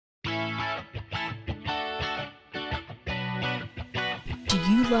Do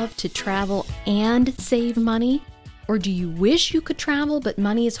you love to travel and save money? Or do you wish you could travel but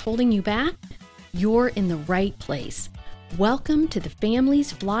money is holding you back? You're in the right place. Welcome to the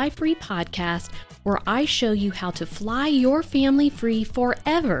Families Fly Free podcast, where I show you how to fly your family free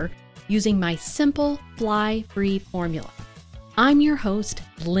forever using my simple fly free formula. I'm your host,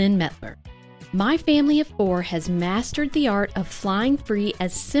 Lynn Mettler. My family of four has mastered the art of flying free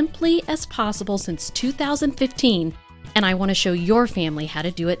as simply as possible since 2015, and I want to show your family how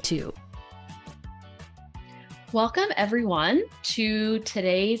to do it too. Welcome, everyone, to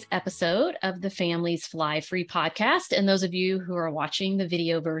today's episode of the Families Fly Free podcast. And those of you who are watching the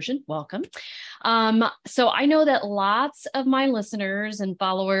video version, welcome. So I know that lots of my listeners and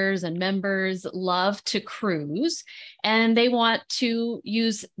followers and members love to cruise, and they want to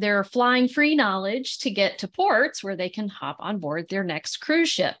use their flying free knowledge to get to ports where they can hop on board their next cruise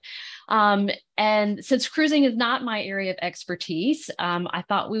ship. And since cruising is not my area of expertise, I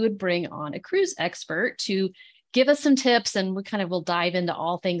thought we would bring on a cruise expert to give us some tips, and we kind of will dive into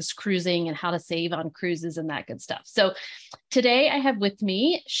all things cruising and how to save on cruises and that good stuff. So today I have with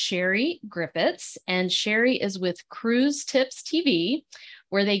me Sherry Griffiths, and Sherry is with Cruise Tips TV,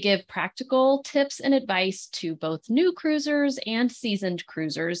 where they give practical tips and advice to both new cruisers and seasoned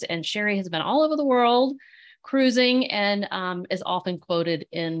cruisers. And Sherry has been all over the world cruising and is often quoted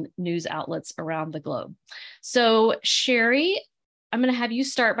in news outlets around the globe. So Sherry, I'm going to have you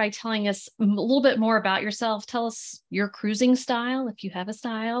start by telling us a little bit more about yourself. Tell us your cruising style, if you have a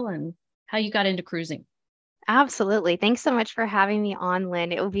style, and how you got into cruising. Absolutely. Thanks so much for having me on,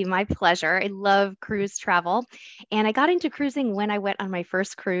 Lynn. It will be my pleasure. I love cruise travel. And I got into cruising when I went on my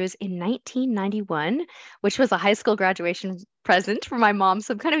first cruise in 1991, which was a high school graduation present for my mom.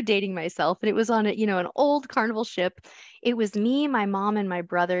 So I'm kind of dating myself. And it was on an old Carnival ship. It was me, my mom, and my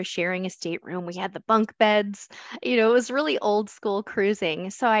brother sharing a stateroom. We had the bunk beds. It was really old school cruising.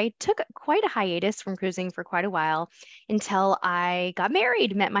 So I took quite a hiatus from cruising for quite a while until I got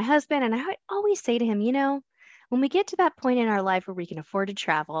married, met my husband. And I would always say to him, when we get to that point in our life where we can afford to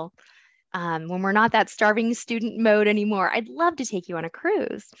travel, when we're not that starving student mode anymore, I'd love to take you on a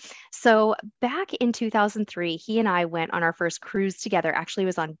cruise. So back in 2003, he and I went on our first cruise together. Actually, it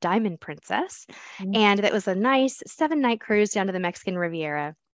was on Diamond Princess. And that was a nice 7-night cruise down to the Mexican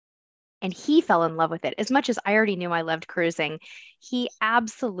Riviera. And he fell in love with it. As much as I already knew I loved cruising, he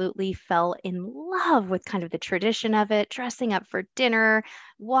absolutely fell in love with kind of the tradition of it, dressing up for dinner,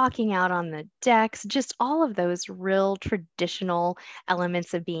 walking out on the decks, just all of those real traditional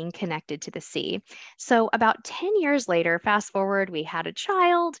elements of being connected to the sea. So about 10 years later, fast forward, we had a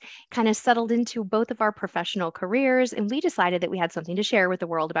child, kind of settled into both of our professional careers, and we decided that we had something to share with the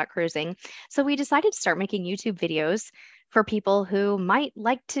world about cruising. So we decided to start making YouTube videos for people who might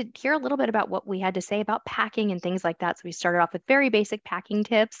like to hear a little bit about what we had to say about packing and things like that. So we started off with very basic packing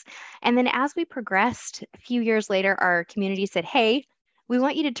tips. And then as we progressed, a few years later, our community said, hey, we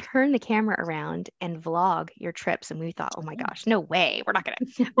want you to turn the camera around and vlog your trips. And we thought, oh my gosh, no way. We're not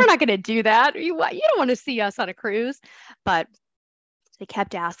gonna do that. You don't want to see us on a cruise. But they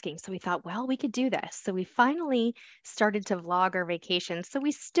kept asking. So we thought, well, we could do this. So we finally started to vlog our vacations. So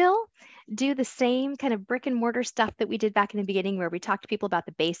we still do the same kind of brick and mortar stuff that we did back in the beginning, where we talked to people about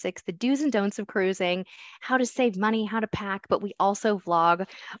the basics, the do's and don'ts of cruising, how to save money, how to pack, but we also vlog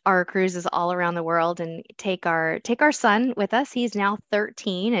our cruises all around the world and take our son with us. He's now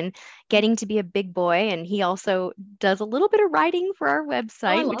 13 and getting to be a big boy. And he also does a little bit of writing for our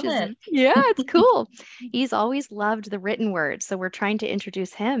website, which is, it's cool. He's always loved the written word. So we're trying to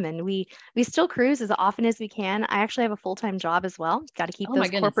introduce him, and we still cruise as often as we can. I actually have a full-time job as well. Got to keep those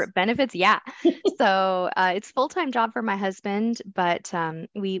corporate benefits. Yeah. So it's full-time job for my husband, but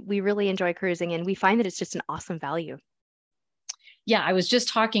we really enjoy cruising, and we find that it's just an awesome value. Yeah, I was just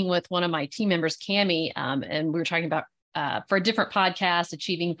talking with one of my team members, Cami, and we were talking about for a different podcast,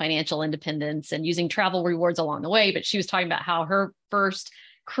 achieving financial independence and using travel rewards along the way. But she was talking about how her first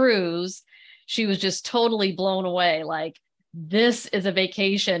cruise, she was just totally blown away. Like, this is a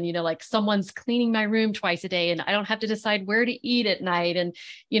vacation, like someone's cleaning my room twice a day and I don't have to decide where to eat at night. And,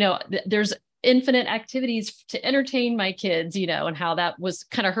 there's infinite activities to entertain my kids, and how that was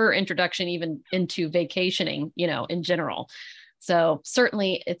kind of her introduction even into vacationing, in general. So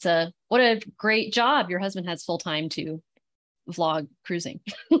certainly what a great job your husband has full time to vlog cruising.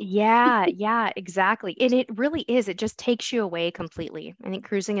 Yeah, exactly. And it really is. It just takes you away completely. I think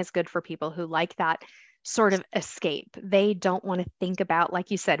cruising is good for people who like that sort of escape. They don't want to think about, like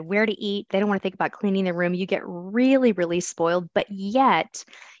you said, where to eat. They don't want to think about cleaning the room. You get really, really spoiled, but yet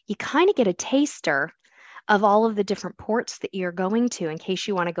you kind of get a taster of all of the different ports that you're going to in case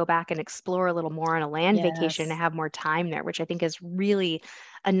you want to go back and explore a little more on a land vacation and Yes. have more time there, which I think is really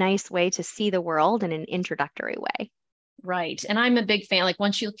a nice way to see the world in an introductory way. Right. And I'm a big fan. Like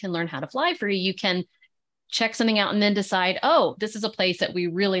once you can learn how to fly free, you can check something out and then decide, oh, this is a place that we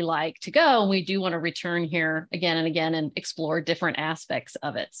really like to go. And we do want to return here again and again and explore different aspects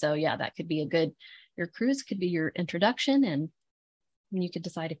of it. So yeah, that could be your cruise could be your introduction, and you could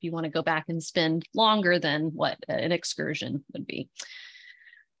decide if you want to go back and spend longer than what an excursion would be.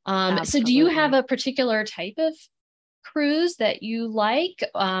 So do you have Absolutely. a particular type of cruise that you like?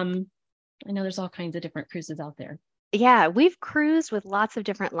 I know there's all kinds of different cruises out there. Yeah, we've cruised with lots of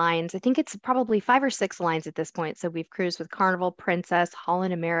different lines. I think it's probably 5 or 6 lines at this point. So we've cruised with Carnival, Princess,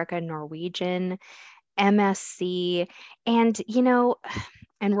 Holland America, Norwegian, MSC, and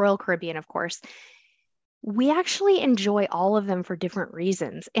and Royal Caribbean, of course. We actually enjoy all of them for different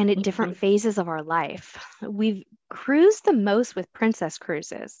reasons and at Mhm. different phases of our life. We've cruised the most with Princess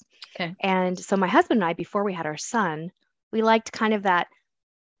cruises. Okay. And so my husband and I, before we had our son, we liked kind of that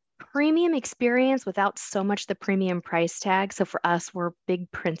premium experience without so much the premium price tag. So for us, we're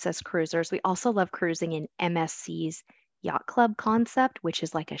big Princess cruisers. We also love cruising in MSC's Yacht Club concept, which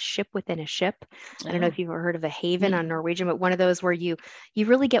is like a ship within a ship. I don't know Oh. if you've ever heard of a Haven on Mm-mm. Norwegian, but one of those where you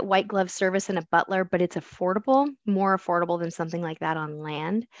really get white glove service and a butler, but it's affordable, more affordable than something like that on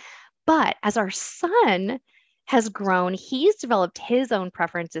land. But as our son has grown, he's developed his own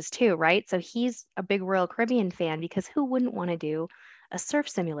preferences too, right? So he's a big Royal Caribbean fan because who wouldn't want to do a surf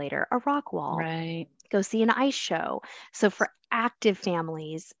simulator, a rock wall, Right. go see an ice show? So for active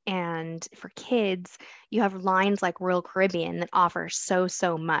families and for kids, you have lines like Royal Caribbean that offer so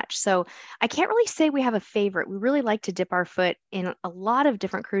much. So I can't really say we have a favorite. We really like to dip our foot in a lot of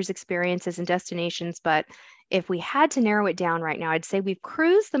different cruise experiences and destinations, but if we had to narrow it down right now, I'd say we've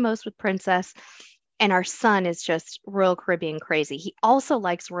cruised the most with Princess, and our son is just Royal Caribbean crazy. He also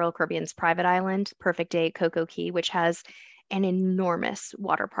likes Royal Caribbean's private island, Perfect Day at Coco Key, which has an enormous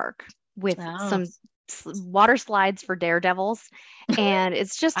water park with Oh, some water slides for daredevils, and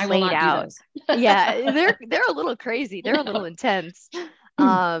it's just I will laid not do out. those. Yeah, they're a little crazy. They're a little No. intense.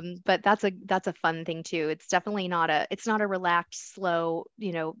 But that's a fun thing too. It's not a relaxed, slow,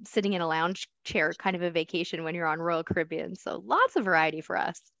 sitting in a lounge chair kind of a vacation when you're on Royal Caribbean. So lots of variety for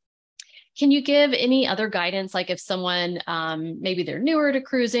us. Can you give any other guidance, like if someone maybe they're newer to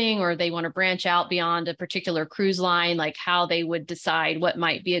cruising or they want to branch out beyond a particular cruise line, like how they would decide what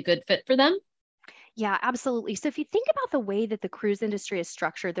might be a good fit for them? Yeah, absolutely. So if you think about the way that the cruise industry is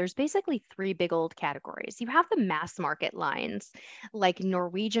structured, there's basically three big old categories. You have the mass market lines like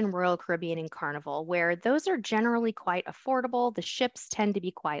Norwegian, Royal Caribbean, and Carnival, where those are generally quite affordable. The ships tend to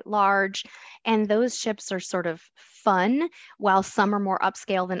be quite large, and those ships are sort of fun, while some are more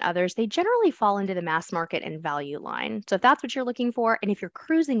upscale than others. They generally fall into the mass market and value line. So if that's what you're looking for, and if you're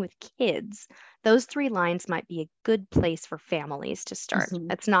cruising with kids, those three lines might be a good place for families to start. Mhm.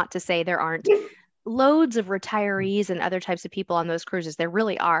 That's not to say there aren't loads of retirees and other types of people on those cruises. There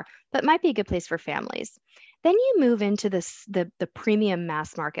really are, but might be a good place for families. Then you move into the premium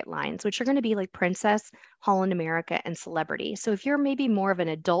mass market lines, which are going to be like Princess, Holland America, and Celebrity. So if you're maybe more of an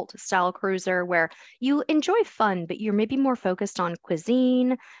adult style cruiser where you enjoy fun, but you're maybe more focused on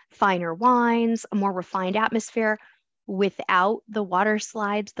cuisine, finer wines, a more refined atmosphere without the water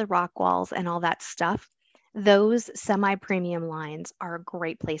slides, the rock walls, and all that stuff, those semi-premium lines are a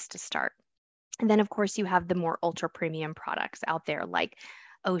great place to start. And then, of course, you have the more ultra premium products out there like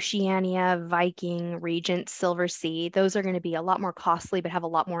Oceania, Viking, Regent, Silver Sea. Those are going to be a lot more costly, but have a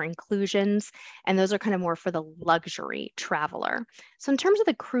lot more inclusions. And those are kind of more for the luxury traveler. So, in terms of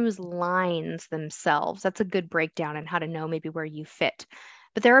the cruise lines themselves, that's a good breakdown on how to know maybe where you fit.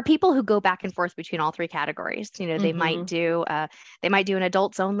 But there are people who go back and forth between all three categories. Mhm. They might do an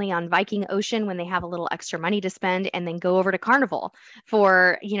adults only on Viking Ocean when they have a little extra money to spend, and then go over to Carnival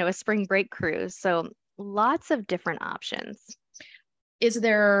for, a spring break cruise. So lots of different options.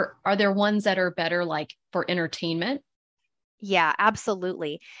 Are there ones that are better like for entertainment? Yeah,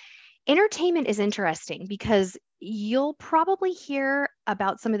 absolutely. Entertainment is interesting because you'll probably hear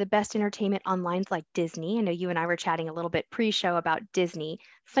about some of the best entertainment on lines like Disney. I know you and I were chatting a little bit pre-show about Disney.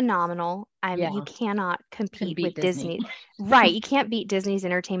 Phenomenal. You Yeah, cannot couldn't compete beat with Disney. Disney. Right. You can't beat Disney's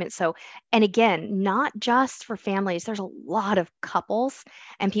entertainment. So, and again, not just for families, there's a lot of couples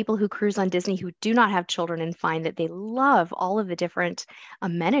and people who cruise on Disney who do not have children and find that they love all of the different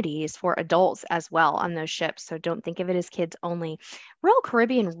amenities for adults as well on those ships. So don't think of it as kids only. Royal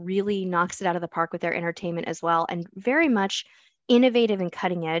Caribbean really knocks it out of the park with their entertainment as well, and very much innovative and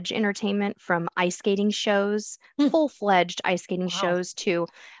cutting edge entertainment, from ice skating shows, Hmm. full-fledged ice skating Wow. shows, to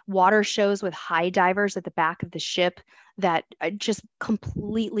water shows with high divers at the back of the ship that just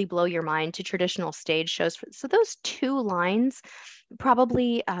completely blow your mind, to traditional stage shows. So those two lines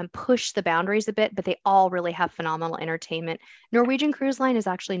probably push the boundaries a bit, but they all really have phenomenal entertainment. Norwegian Cruise Line is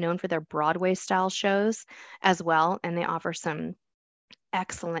actually known for their Broadway style shows as well, and they offer some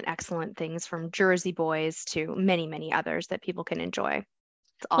excellent, excellent things, from Jersey Boys to many, many others that people can enjoy.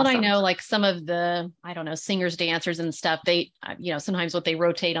 It's Well, I awesome. know like some of the, I don't know, singers, dancers and stuff, they, sometimes what they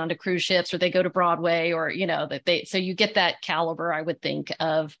rotate onto cruise ships or they go to Broadway or, that so you get that caliber, I would think,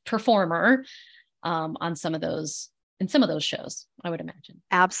 of performer on in some of those shows, I would imagine.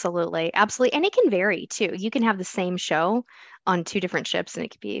 Absolutely. Absolutely. And it can vary too. You can have the same show on two different ships and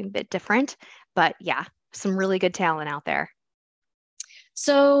it could be a bit different. But yeah, some really good talent out there.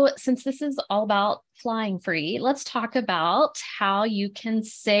 So, since this is all about flying free, let's talk about how you can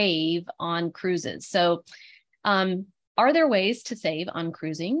save on cruises. So, are there ways to save on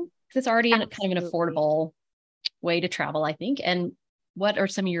cruising? Because it's already kind of an Absolutely. affordable way to travel, I think. And what are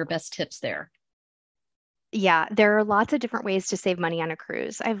some of your best tips there? Yeah, there are lots of different ways to save money on a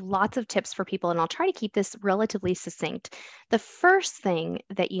cruise. I have lots of tips for people, and I'll try to keep this relatively succinct. The first thing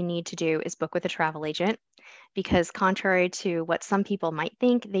that you need to do is book with a travel agent, because contrary to what some people might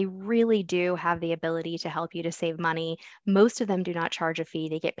think, they really do have the ability to help you to save money. Most of them do not charge a fee.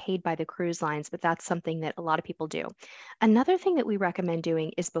 They get paid by the cruise lines, but that's something that a lot of people do. Another thing that we recommend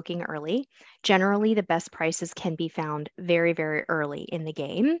doing is booking early. Generally, the best prices can be found very, very early in the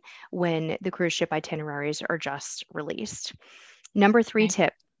game when the cruise ship itineraries are just released. Number three Okay.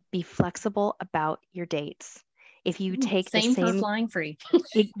 tip, be flexible about your dates. If you take the Same for same flying free.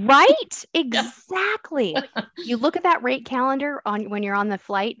 Right, Yep. exactly. You look at that rate calendar on when you're on the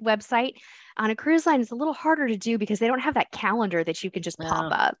flight website. On a cruise line, it's a little harder to do because they don't have that calendar that you can just pop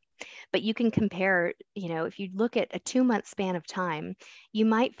Uh, up. But you can compare, if you look at a 2 month span of time, you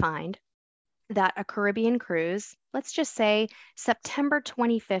might find that a Caribbean cruise, let's just say September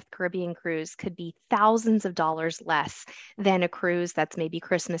 25th Caribbean cruise, could be thousands of dollars less than a cruise that's maybe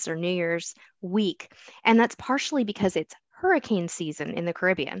Christmas or New Year's week. And that's partially because it's hurricane season in the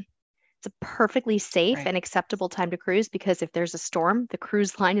Caribbean. It's a perfectly safe right. and acceptable time to cruise, because if there's a storm, the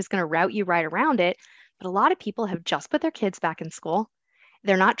cruise line is going to route you right around it. But a lot of people have just put their kids back in school.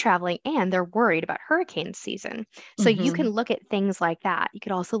 They're not traveling and they're worried about hurricane season. So you can Hmm. look at things like that. You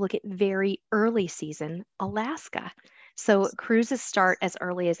could also look at very early season Alaska. So cruises start as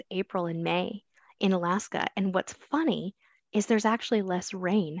early as April and May in Alaska. And what's funny is there's actually less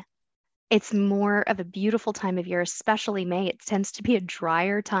rain. It's more of a beautiful time of year, especially May. It tends to be a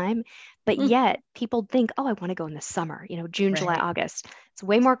drier time, but Mm, yet people think, oh, I want to go in the summer, June, July, right. August. It's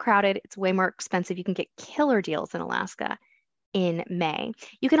way more crowded. It's way more expensive. You can get killer deals in Alaska in May.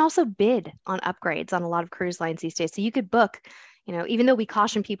 You can also bid on upgrades on a lot of cruise lines these days. So you could book, even though we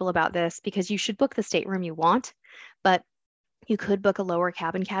caution people about this because you should book the stateroom you want, but you could book a lower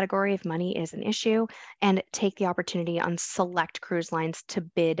cabin category if money is an issue, and take the opportunity on select cruise lines to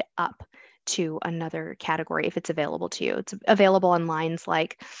bid up to another category if it's available to you. It's available on lines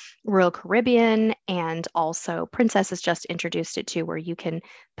like Royal Caribbean, and also Princess has just introduced it too, where you can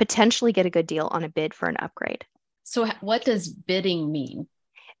potentially get a good deal on a bid for an upgrade. So, what does bidding mean?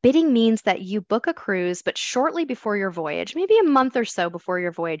 Bidding means that you book a cruise, but shortly before your voyage, maybe a month or so before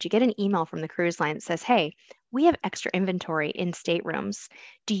your voyage, you get an email from the cruise line that says, hey, we have extra inventory in staterooms.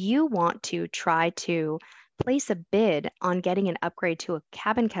 Do you want to try to place a bid on getting an upgrade to a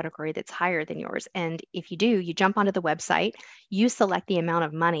cabin category that's higher than yours? And if you do, you jump onto the website, you select the amount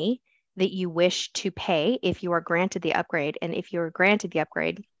of money that you wish to pay if you are granted the upgrade. And if you're granted the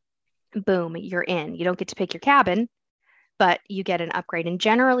upgrade, boom, you're in. You don't get to pick your cabin, but you get an upgrade. And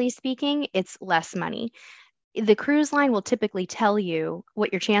generally speaking, it's less money. The cruise line will typically tell you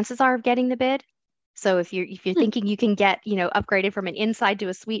what your chances are of getting the bid. So if you're Hmm. thinking you can get, upgraded from an inside to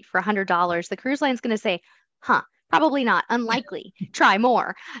a suite for $100, the cruise line's going to say, "Huh, probably not, unlikely. Try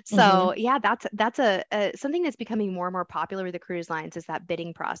more." Hmm. So yeah, that's a something that's becoming more and more popular with the cruise lines, is that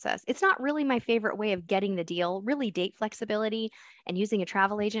bidding process. It's not really my favorite way of getting the deal. Really, date flexibility and using a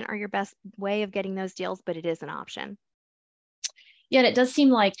travel agent are your best way of getting those deals, but it is an option. Yet it does seem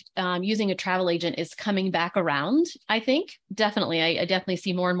like using a travel agent is coming back around. I think definitely, I definitely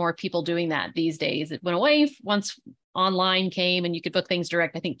see more and more people doing that these days. It went away once online came and you could book things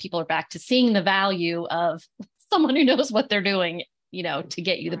direct. I think people are back to seeing the value of someone who knows what they're doing, to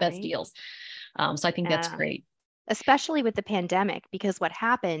get you the best Right. deals. So I think that's Yeah. great. Especially with the pandemic, because what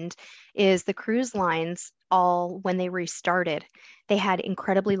happened is the cruise lines all, when they restarted, they had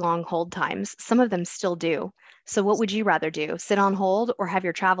incredibly long hold times. Some of them still do. So what would you rather do? Sit on hold or have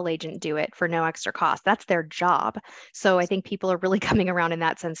your travel agent do it for no extra cost? That's their job. So I think people are really coming around in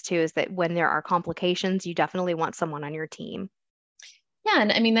that sense too, is that when there are complications, you definitely want someone on your team. Yeah.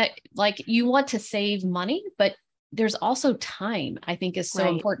 And I mean, that like you want to save money, but there's also time, I think, is so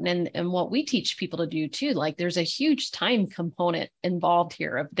Right. important. And what we teach people to do too, like there's a huge time component involved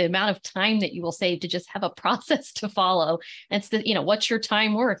here of the amount of time that you will save to just have a process to follow. And it's the, what's your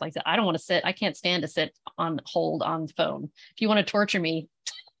time worth? Like I don't want to sit, I can't stand to sit on hold on the phone. If you want to torture me,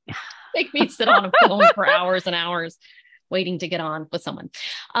 make me sit on a phone for hours and hours waiting to get on with someone.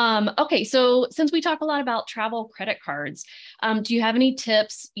 Okay, so since we talk a lot about travel credit cards, do you have any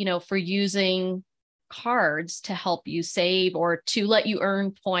tips, for using cards to help you save or to let you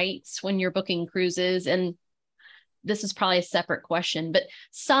earn points when you're booking cruises? And this is probably a separate question, but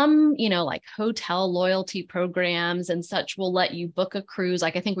some, like hotel loyalty programs and such will let you book a cruise.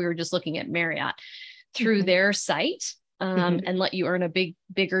 Like I think we were just looking at Marriott through their site. And let you earn a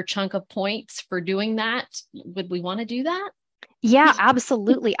bigger chunk of points for doing that. Would we want to do that? Yeah,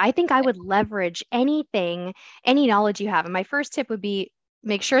 absolutely. I think I would leverage anything, any knowledge you have. And my first tip would be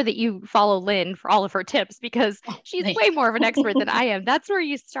make sure that you follow Lynn for all of her tips because she's Thanks. way more of an expert than I am. That's where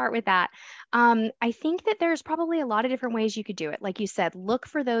you start with that. I think that there's probably a lot of different ways you could do it. Like you said, look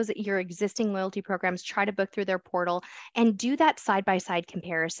for those your existing loyalty programs, try to book through their portal and do that side by side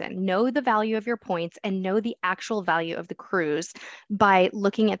comparison. Know the value of your points and know the actual value of the cruise by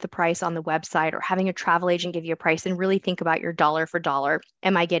looking at the price on the website or having a travel agent give you a price and really think about your dollar for dollar.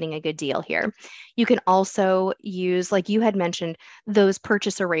 Am I getting a good deal here? You can also use, like you had mentioned, those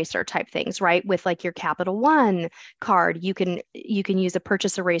purchase eraser type things, right? With like your Capital One card, you can use a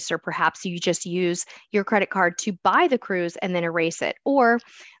purchase eraser. Perhaps you just use your credit card to buy the cruise and then erase it. Or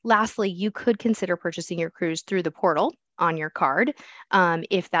lastly, you could consider purchasing your cruise through the portal on your card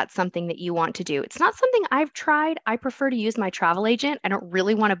if that's something that you want to do. It's not something I've tried. I prefer to use my travel agent. I don't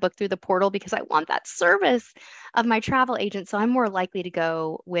really want to book through the portal because I want that service of my travel agent. So I'm more likely to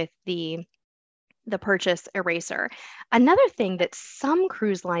go with the purchase eraser. Another thing that some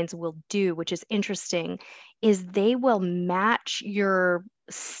cruise lines will do, which is interesting, is they will match your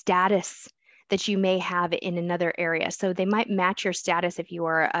status that you may have in another area. So they might match your status if you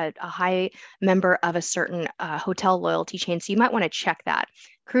are a high member of a certain hotel loyalty chain. So you might want to check that.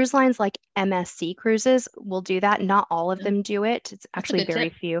 Cruise lines like MSC Cruises will do that. Not all of Yeah, them do it. It's that's a actually good very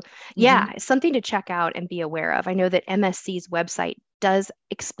tip. few. Mm-hmm. Yeah, it's something to check out and be aware of. I know that MSC's website does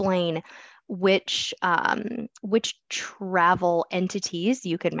explain which travel entities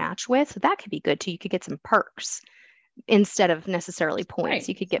you could match with. So that could be good too. You could get some perks instead of necessarily points. Right.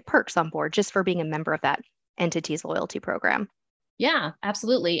 You could get perks on board just for being a member of that entity's loyalty program. Yeah,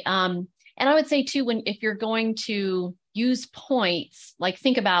 absolutely. And I would say too, if you're going to use points, like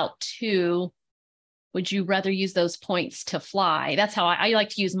think about two, would you rather use those points to fly? That's how I like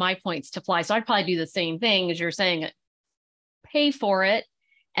to use my points to fly. So I'd probably do the same thing as you're saying, pay for it.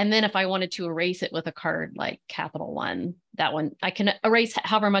 And then if I wanted to erase it with a card like Capital One, that one I can erase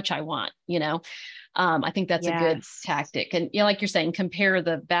however much I want. I think that's a good Yes. tactic. And like you're saying, compare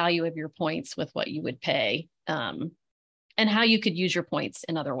the value of your points with what you would pay, and how you could use your points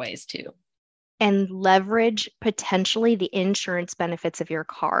in other ways too. And leverage potentially the insurance benefits of your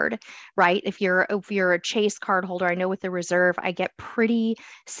card, right? If you're a Chase card holder, I know with the Reserve, I get pretty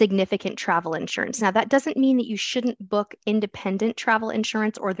significant travel insurance. Now, that doesn't mean that you shouldn't book independent travel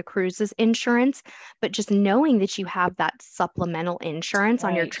insurance or the cruises insurance, but just knowing that you have that supplemental insurance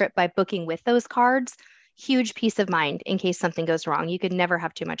on your Right. trip by booking with those cards, huge peace of mind in case something goes wrong. You could never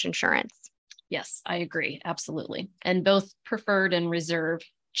have too much insurance. Yes, I agree. Absolutely. And both Preferred and Reserve,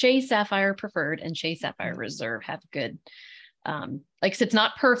 Chase Sapphire Preferred and Chase Sapphire Reserve have good, like I said, it's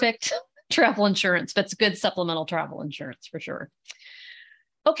not perfect travel insurance, but it's good supplemental travel insurance for sure.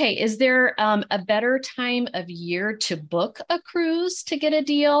 Okay, is there a better time of year to book a cruise to get a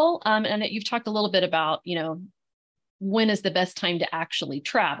deal? And you've talked a little bit about, when is the best time to actually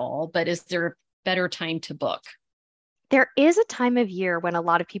travel, but is there a better time to book? There is a time of year when a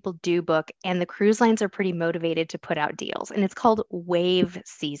lot of people do book, and the cruise lines are pretty motivated to put out deals, and it's called wave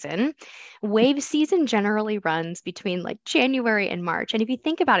season. Wave season generally runs between like January and March. And if you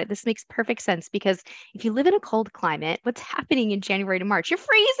think about it, this makes perfect sense because if you live in a cold climate, what's happening in January to March? You're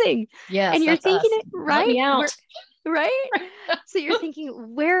freezing. Yes, And you're that's thinking us. it, Let right? me We're out. right. So you're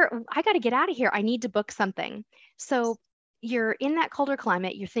thinking, where I got to get out of here. I need to book something. So you're in that colder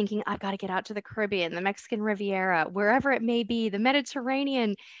climate. You're thinking, I've got to get out to the Caribbean, the Mexican Riviera, wherever it may be, the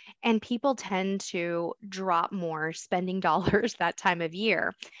Mediterranean. And people tend to drop more spending dollars that time of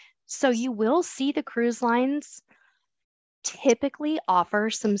year. So you will see the cruise lines typically offer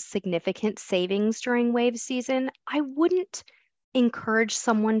some significant savings during wave season. I wouldn't encourage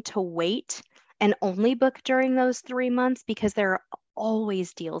someone to wait and only book during those 3 months because there are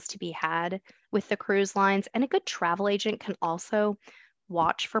always deals to be had with the cruise lines. And a good travel agent can also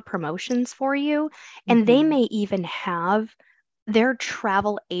watch for promotions for you. And they Mhm. may even have their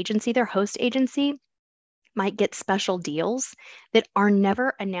travel agency, their host agency, might get special deals that are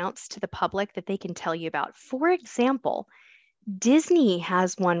never announced to the public that they can tell you about. For example, Disney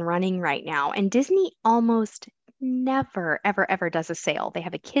has one running right now, and Disney almost never, ever, ever does a sale. They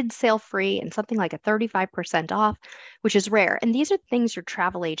have a kids sale free and something like a 35% off, which is rare. And these are things your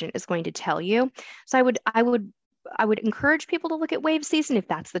travel agent is going to tell you. So I would encourage people to look at wave season if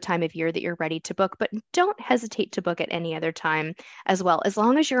that's the time of year that you're ready to book, but don't hesitate to book at any other time as well, as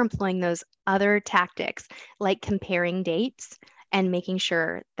long as you're employing those other tactics like comparing dates and making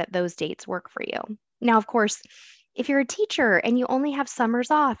sure that those dates work for you. Now, of course, if you're a teacher and you only have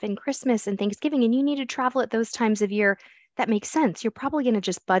summers off and Christmas and Thanksgiving and you need to travel at those times of year, that makes sense. You're probably going to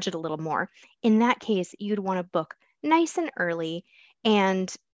just budget a little more. In that case, you'd want to book nice and early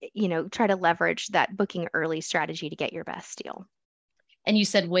and try to leverage that booking early strategy to get your best deal. And you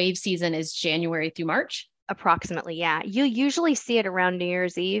said wave season is January through March? Approximately, yeah. You usually see it around New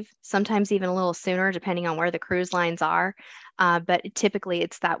Year's Eve, sometimes even a little sooner, depending on where the cruise lines are. But typically,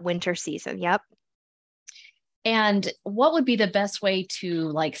 it's that winter season. Yep. And what would be the best way to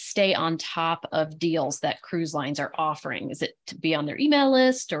like stay on top of deals that cruise lines are offering? Is it to be on their email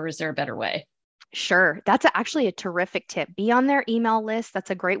list or is there a better way? Sure. That's actually a terrific tip. Be on their email list. That's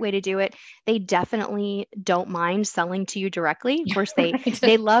a great way to do it. They definitely don't mind selling to you directly. Of Yeah, course, they right.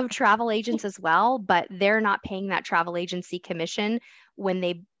 they love travel agents as well, but they're not paying that travel agency commission when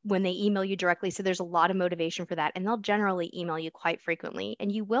they email you directly. So there's a lot of motivation for that. And they'll generally email you quite frequently.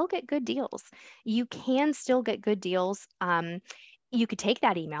 And you will get good deals. You can still get good deals. You could take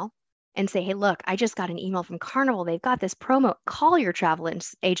that email and say, hey, look, I just got an email from Carnival. They've got this promo. Call your travel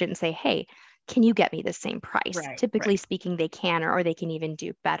agent and say, hey, can you get me the same price? Right, Typically right. speaking, they can, or they can even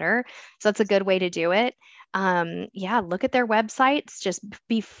do better. So that's a good way to do it. Yeah, look at their websites. Just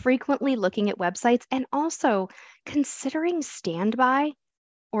be frequently looking at websites and also considering standby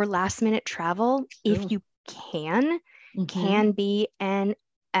or last minute travel, if True. you can, Hmm. can be an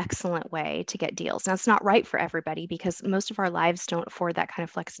excellent way to get deals. Now, it's not right for everybody because most of our lives don't afford that kind of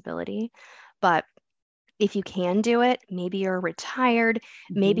flexibility. But if you can do it, maybe you're retired,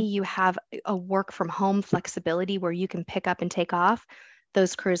 maybe Hmm. you have a work from home flexibility where you can pick up and take off.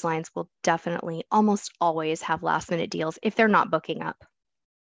 Those cruise lines will definitely almost always have last minute deals if they're not booking up.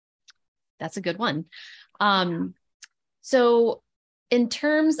 That's a good one. Um, so in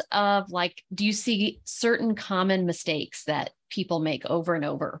terms of like, do you see certain common mistakes that people make over and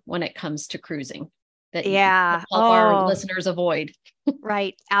over when it comes to cruising that you Yeah. help our Oh, listeners avoid?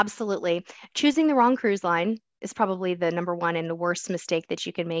 right. Absolutely. Choosing the wrong cruise line is probably the number one and the worst mistake that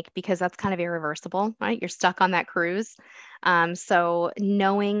you can make because that's kind of irreversible, right? You're stuck on that cruise. So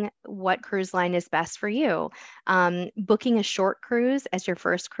knowing what cruise line is best for you. Booking a short cruise as your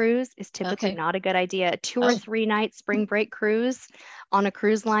first cruise is typically Okay. not a good idea. A 2 or 3 night spring break cruise on a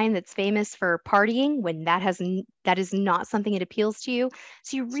cruise line that's famous for partying when that is not something that appeals to you.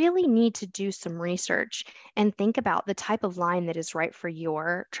 So you really need to do some research and think about the type of line that is right for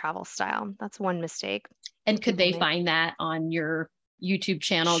your travel style. That's one mistake And that could people they make. find that on your YouTube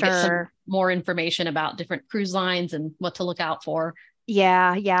channel, get some Sure. more information about different cruise lines and what to look out for?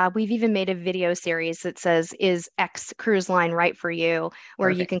 Yeah, yeah. We've even made a video series that says, is X cruise line right for you? Where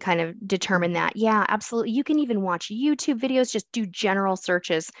you Perfect. can kind of determine Mhm. that. Yeah, absolutely. You can even watch YouTube videos, just do general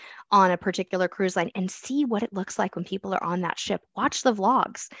searches on a particular cruise line and see what it looks like when people are on that ship. Watch the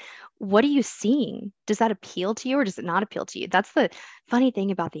vlogs. What are you seeing? Does that appeal to you or does it not appeal to you? That's the funny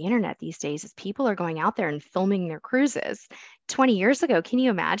thing about the internet these days is people are going out there and filming their cruises. 20 years ago, can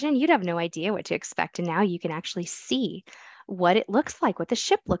you imagine? You'd have no idea what to expect. And now you can actually see what it looks like, what the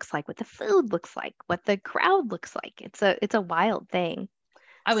ship looks like, what the food looks like, what the crowd looks like. It's a wild thing.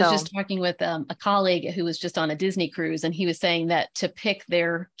 I was So just talking with a colleague who was just on a Disney cruise, and he was saying that to pick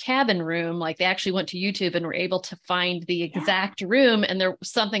their cabin room, like they actually went to YouTube and were able to find the yeah, exact room. And there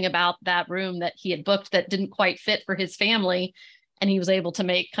was something about that room that he had booked that didn't quite fit for his family. And he was able to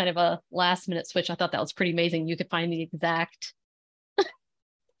make kind of a last minute switch. I thought that was pretty amazing. You could find the exact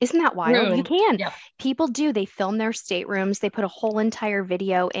isn't that wild? You room. can. Yeah. People do. They film their staterooms, they put a whole entire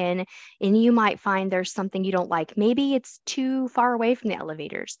video in, and you might find there's something you don't like. Maybe it's too far away from the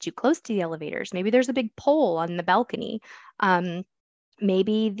elevators, too close to the elevators. Maybe there's a big pole on the balcony. Um,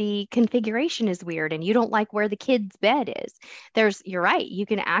 maybe the configuration is weird and you don't like where the kid's bed is. You're right, you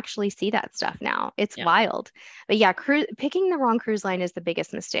can actually see that stuff now. It's Yeah. wild. But yeah, picking the wrong cruise line is the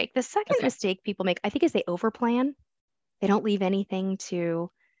biggest mistake. The second Okay. mistake people make, I think, is they overplan. They don't leave anything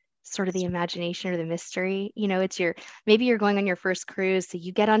to sort of the imagination or the mystery. It's maybe you're going on your first cruise, so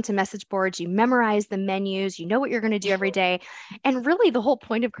you get onto message boards, you memorize the menus, you know what you're going to do every day. And really, the whole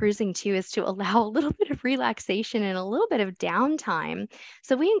point of cruising too is to allow a little bit of relaxation and a little bit of downtime.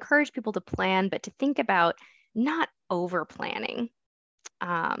 So we encourage people to plan, but to think about not over planning.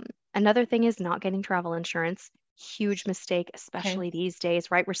 Another thing is not getting travel insurance. Huge mistake, Okay. especially these days,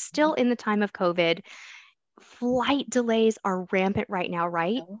 right? We're still in the time of COVID. Flight delays are rampant right now,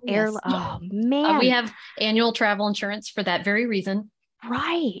 right? Oh, yes. Oh We man, have annual travel insurance for that very reason.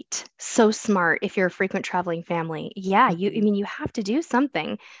 right. So smart if you're a frequent traveling family. Yeah, I Mhm. mean, you have to do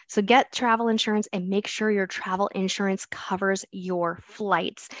something. So get travel insurance and make sure your travel insurance covers your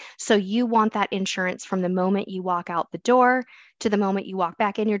flights. So you want that insurance from the moment you walk out the door to the moment you walk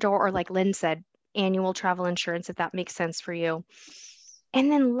back in your door, or like Lynn said, annual travel insurance, if that makes sense for you. And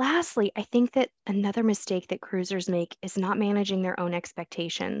then lastly, I think that another mistake that cruisers make is not managing their own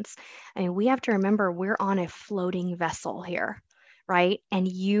expectations. I mean, we have to remember we're on a floating vessel here, right? And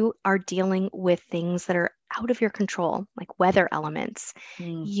you are dealing with things that are out of your control, like weather elements.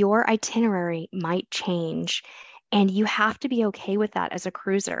 Mm. Your itinerary might change, and you have to be okay with that as a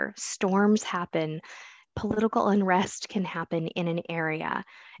cruiser. Storms happen, political unrest can happen in an area,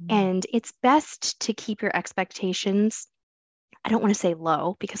 Mm. and it's best to keep your expectations, I don't want to say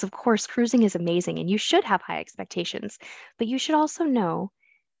low, because of course cruising is amazing and you should have high expectations, but you should also know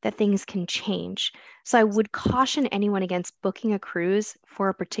that things can change. So I would caution anyone against booking a cruise for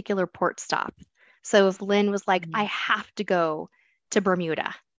a particular port stop. So if Lynn was like, I have to go to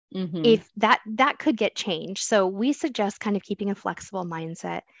Bermuda, Mm-hmm. if that could get changed. So we suggest kind of keeping a flexible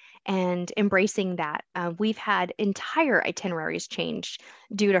mindset and embracing that. We've had entire itineraries changed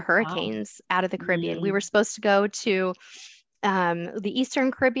due to Wow. hurricanes out of the Caribbean. We Mm. were supposed to go to the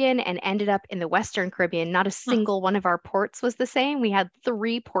Eastern Caribbean and ended up in the Western Caribbean. Not a Huh. single one of our ports was the same. We had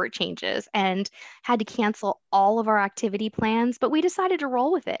 3 port changes and had to cancel all of our activity plans, but we decided to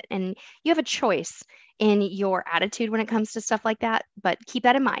roll with it. And you have a choice in your attitude when it comes to stuff like that. But keep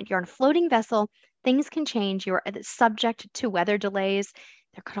that in mind. You're on a floating vessel, things can change. You're subject to weather delays.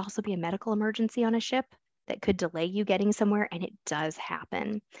 There could also be a medical emergency on a ship that could delay you getting somewhere, and it does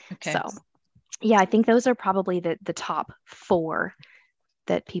happen. Okay. So, yeah, I think those are probably the top 4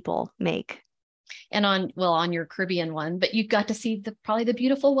 that people make. And on your Caribbean one, but you got to see probably the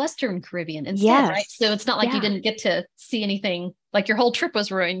beautiful Western Caribbean instead, right? Yes. So it's not like you Yeah. didn't get to see anything, like your whole trip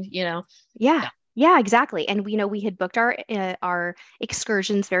was ruined, Yeah. Yeah. Yeah, exactly. And we had booked our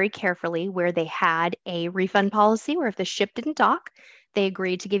excursions very carefully, where they had a refund policy where if the ship didn't dock, they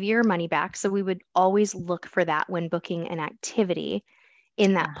agreed to give you your money back. So we would always look for that when booking an activity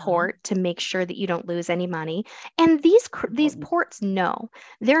in that Uh-huh. port to make sure that you don't lose any money. And these Important. ports know,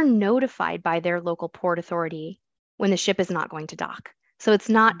 they're notified by their local port authority when the ship is not going to dock. So it's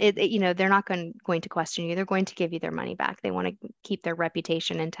not they're not going to question you. They're going to give you their money back. They want to keep their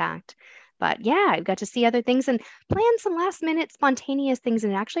reputation intact. But yeah, I got to see other things and plan some last minute spontaneous things,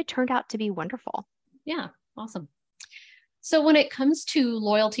 and it actually turned out to be wonderful. Yeah. Awesome. So when it comes to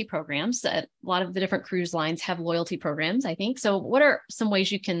loyalty programs, a lot of the different cruise lines have loyalty programs, I think. So what are some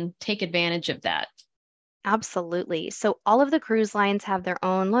ways you can take advantage of that? Absolutely. So all of the cruise lines have their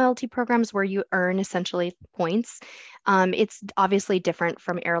own loyalty programs where you earn essentially points. It's obviously different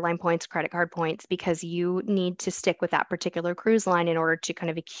from airline points, credit card points, because you need to stick with that particular cruise line in order to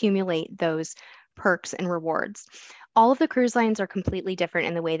kind of accumulate those perks and rewards. All of the cruise lines are completely different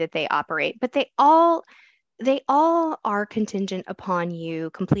in the way that they operate, but they all are contingent upon you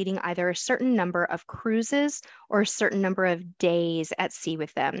completing either a certain number of cruises or a certain number of days at sea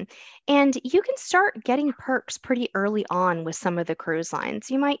with them. And you can start getting perks pretty early on with some of the cruise lines.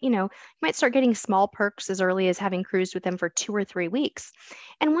 You might start getting small perks as early as having cruised with them for 2 or 3 weeks.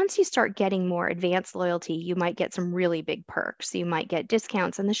 And once you start getting more advanced loyalty, you might get some really big perks. You might get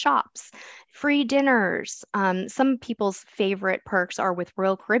discounts in the shops, free dinners. Some people's favorite perks are with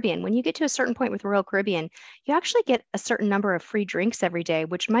Royal Caribbean. When you get to a certain point with Royal Caribbean, you actually get a certain number of free drinks every day,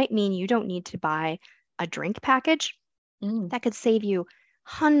 which might mean you don't need to buy a drink package. Mm, That could save you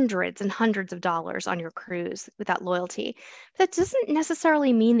hundreds and hundreds of dollars on your cruise with that loyalty. But that doesn't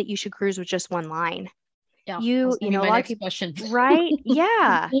necessarily mean that you should cruise with just one line. yeah, that You, was you going to be know, a my lot of next people, question. right?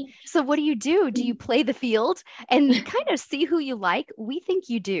 Yeah. So what do you do? Do you play the field and kind of see who you like? We think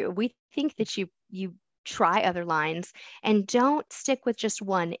you do. We think that you try other lines and don't stick with just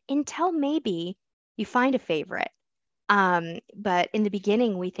one until maybe you find a favorite. But in the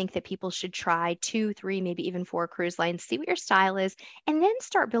beginning, we think that people should try 2, 3, maybe even 4 cruise lines, see what your style is, and then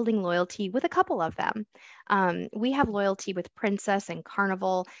start building loyalty with a couple of them. We have loyalty with Princess and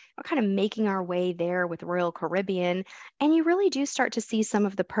Carnival. We're kind of making our way there with Royal Caribbean. And you really do start to see some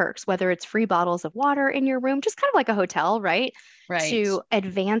of the perks, whether it's free bottles of water in your room, just kind of like a hotel, right? Right. To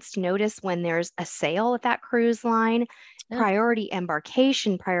advanced notice when there's a sale at that cruise line, Yeah. priority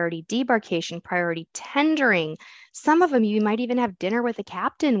embarkation, priority debarkation, priority tendering. Some of them, you might even have dinner with the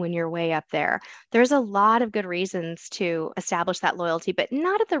captain when you're way up there. There's a lot of good reasons to establish that loyalty, but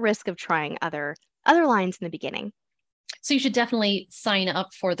not at the risk of trying other lines in the beginning. So you should definitely sign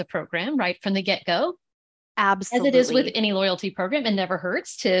up for the program right from the get-go. As it is with Absolutely. any loyalty program, it never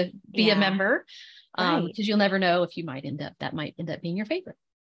hurts to be a Yeah, member, right. because you'll never know if that might end up being your favorite.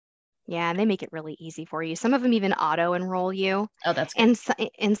 Yeah, and they make it really easy for you. Some of them even auto enroll you. Oh, that's good. And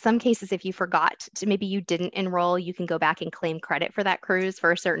in some cases, if you forgot to, maybe you didn't enroll, you can go back and claim credit for that cruise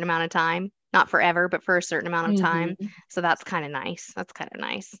for a certain amount of time. Not forever, but for a certain amount of time. Mhm. So that's kind of nice. That's kind of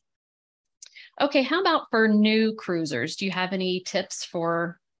nice. Okay, how about for new cruisers? Do you have any tips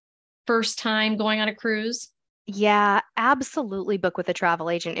for first time going on a cruise? Yeah, absolutely book with a travel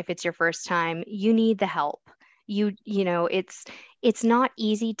agent if it's your first time. You need the help. It's not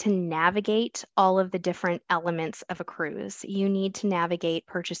easy to navigate all of the different elements of a cruise. You need to navigate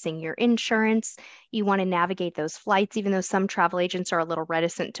purchasing your insurance. You want to navigate those flights, even though some travel agents are a little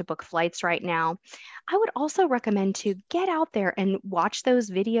reticent to book flights right now. I would also recommend to get out there and watch those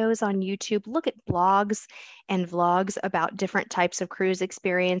videos on YouTube, look at blogs and vlogs about different types of cruise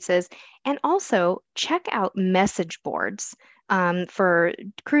experiences, and also check out message boards for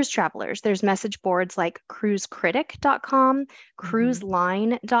cruise travelers. There's message boards like cruisecritic.com, Mhm.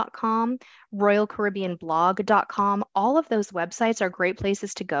 cruiseline.com, royalcaribbeanblog.com. All of those websites are great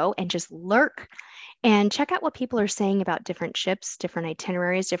places to go and just lurk and check out what people are saying about different ships, different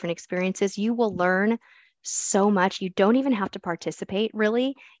itineraries, different experiences. You will learn so much. You don't even have to participate,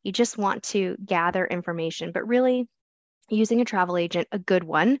 really. You just want to gather information. But really, using a travel agent, a good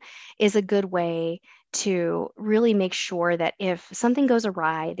one, is a good way to really make sure that if something goes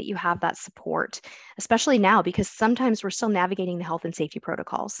awry, that you have that support, especially now, because sometimes we're still navigating the health and safety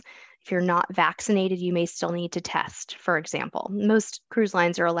protocols. If you're not vaccinated, you may still need to test, for example. Most cruise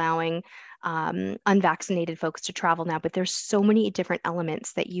lines are allowing unvaccinated folks to travel now, but there's so many different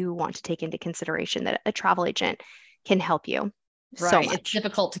elements that you want to take into consideration that a travel agent can help you so Right. It's much.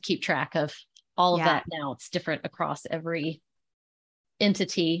 difficult to keep track of all of Yeah. that now. It's different across every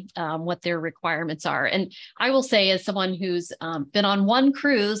entity, what their requirements are. And I will say, as someone who's been on one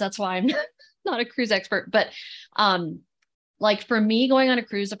cruise, that's why I'm not a cruise expert, but like for me, going on a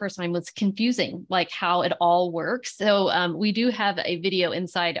cruise the first time was confusing, like how it all works. So we do have a video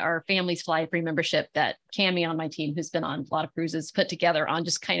inside our Families Fly Free membership that Cami on my team, who's been on a lot of cruises, put together on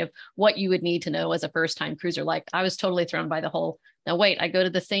just kind of what you would need to know as a first time cruiser. Like I was totally thrown by the whole, no, wait, I go to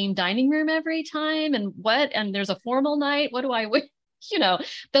the same dining room every time and what? And there's a formal night. What do I,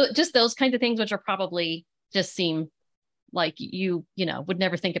 just those kinds of things, which are probably just seem like would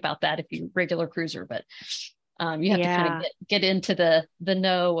never think about that if you're a regular cruiser, but you have to kind of Yeah. get into the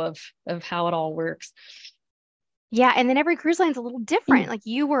know of how it all works. Yeah, and then every cruise line's a little different. Like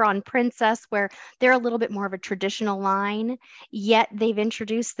you were on Princess, where they're a little bit more of a traditional line, yet they've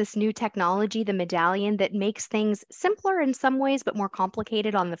introduced this new technology, the medallion, that makes things simpler in some ways, but more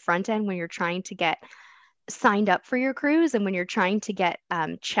complicated on the front end when you're trying to get signed up for your cruise and when you're trying to get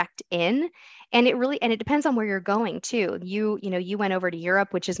checked in. And it depends on where you're going too. You went over to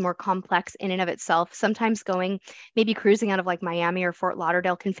Europe, which is more complex in and of itself. Sometimes going, maybe cruising out of like Miami or Fort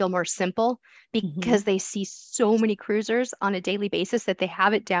Lauderdale can feel more simple Mm-hmm. because they see so many cruisers on a daily basis that they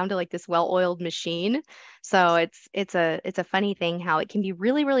have it down to like this well-oiled machine. So it's a funny thing how it can be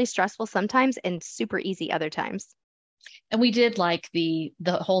really, really stressful sometimes and super easy other times. And we did like the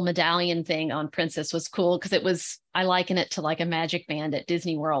whole medallion thing on Princess was cool because I liken it to like a magic band at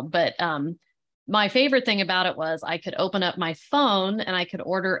Disney World. But my favorite thing about it was I could open up my phone and I could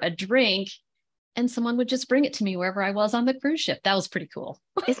order a drink and someone would just bring it to me wherever I was on the cruise ship. That was pretty cool.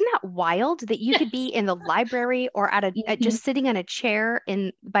 Isn't that wild that you could be Yes. in the library or at Mhm. just sitting on a chair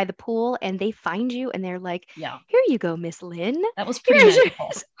in by the pool and they find you and they're like, Yeah, "Here you go, Miss Lynn. that was pretty Here's your." magical.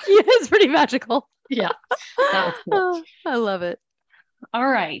 Yeah, it's pretty magical. Yeah, that was cool. Oh, I love it. All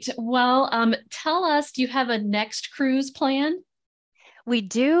right. Well, tell us, do you have a next cruise plan? We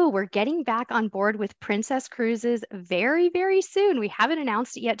do. We're getting back on board with Princess Cruises very, very soon. We haven't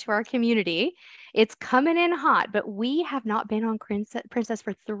announced it yet to our community. It's coming in hot, but we have not been on Princess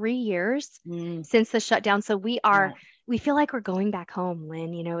for 3 years Mm, since the shutdown. So yeah. we feel like we're going back home,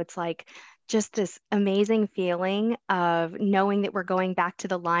 Lynn. It's like just this amazing feeling of knowing that we're going back to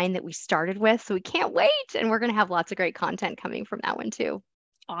the line that we started with. So we can't wait. And we're going to have lots of great content coming from that one too.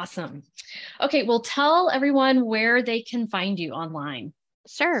 Awesome. Okay, well, tell everyone where they can find you online.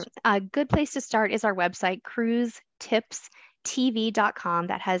 Sure. A good place to start is our website, cruisetipstv.com.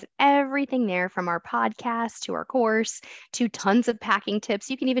 That has everything there from our podcast to our course to tons of packing tips.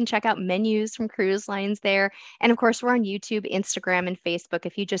 You can even check out menus from cruise lines there. And of course, we're on YouTube, Instagram, and Facebook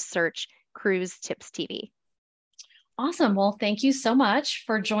if you just search Cruise Tips TV. Awesome. Well, thank you so much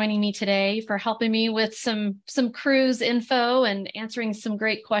for joining me today, for helping me with some cruise info and answering some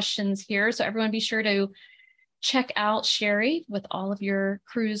great questions here. So everyone be sure to check out Sherry with all of your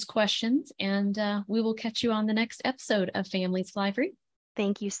cruise questions, and we will catch you on the next episode of Families Fly Free.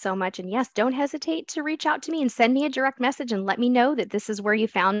 Thank you so much. And yes, don't hesitate to reach out to me and send me a direct message and let me know that this is where you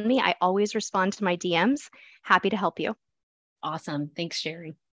found me. I always respond to my DMs. Happy to help you. Awesome. Thanks,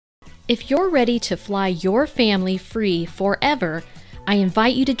 Sherry. If you're ready to fly your family free forever, I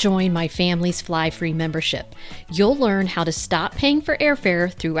invite you to join my Families Fly Free membership. You'll learn how to stop paying for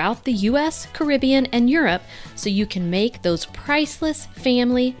airfare throughout the US, Caribbean, and Europe so you can make those priceless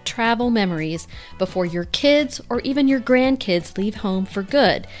family travel memories before your kids or even your grandkids leave home for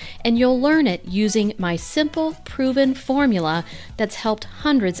good. And you'll learn it using my simple, proven formula that's helped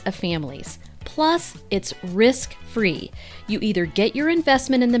hundreds of families. Plus, it's risk-free. You either get your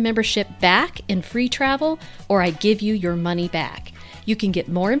investment in the membership back in free travel, or I give you your money back. You can get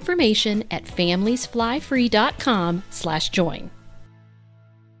more information at familiesflyfree.com/join.